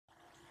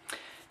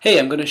Hey,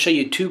 I'm going to show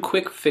you two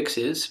quick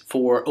fixes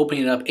for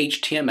opening up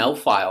HTML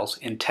files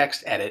in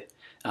TextEdit.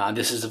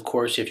 This is, of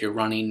course, if you're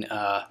running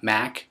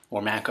Mac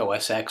or Mac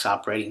OS X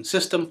operating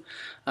system.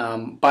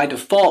 By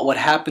default, what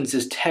happens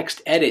is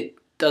TextEdit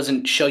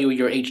doesn't show you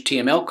your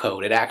HTML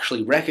code. It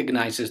actually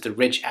recognizes the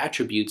rich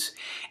attributes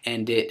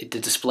and it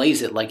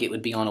displays it like it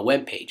would be on a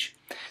web page.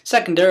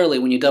 Secondarily,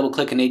 when you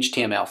double-click an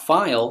HTML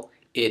file,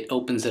 it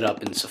opens it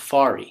up in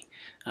Safari.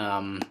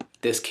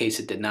 This case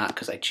it did not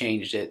because I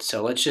changed it.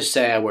 So let's just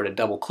say I were to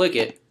double click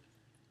it.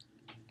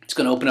 It's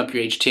going to open up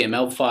your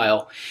HTML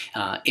file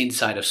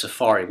inside of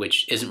Safari,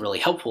 which isn't really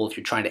helpful if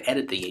you're trying to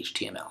edit the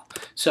HTML.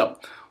 So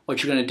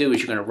what you're going to do is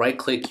you're going to right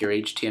click your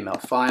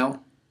HTML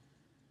file.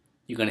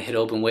 You're going to hit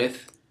open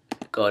with,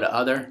 go to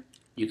other.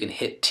 You can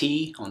hit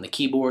T on the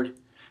keyboard,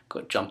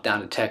 jump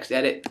down to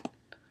TextEdit,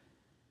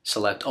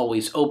 select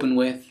always open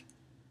with,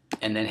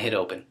 and then hit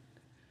open.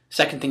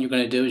 Second thing you're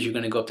going to do is you're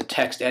going to go up to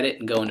TextEdit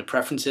and go into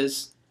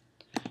Preferences.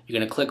 You're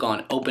going to click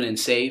on Open and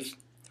Save.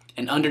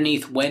 And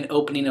underneath When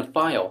Opening a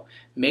File,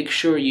 make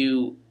sure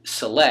you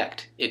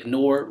select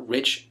Ignore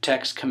Rich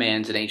Text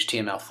Commands in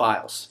HTML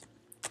Files.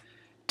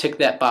 Tick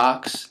that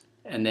box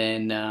and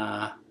then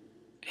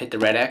hit the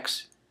red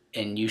X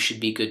and you should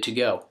be good to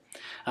go.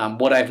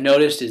 What I've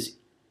noticed is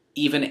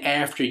even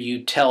after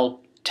you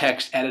tell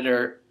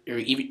TextEditor, or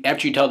even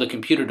after you tell the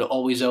computer to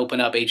always open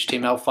up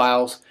HTML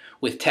files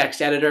with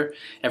TextEditor,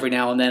 every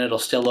now and then it'll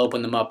still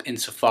open them up in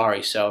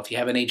Safari. So if you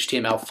have an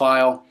HTML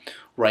file,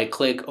 right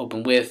click,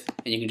 open with,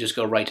 and you can just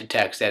go right to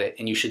TextEdit,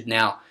 and you should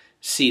now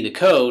see the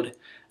code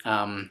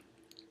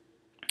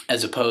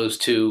as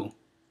opposed to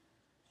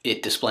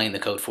it displaying the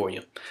code for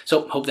you.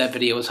 So hope that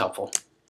video was helpful.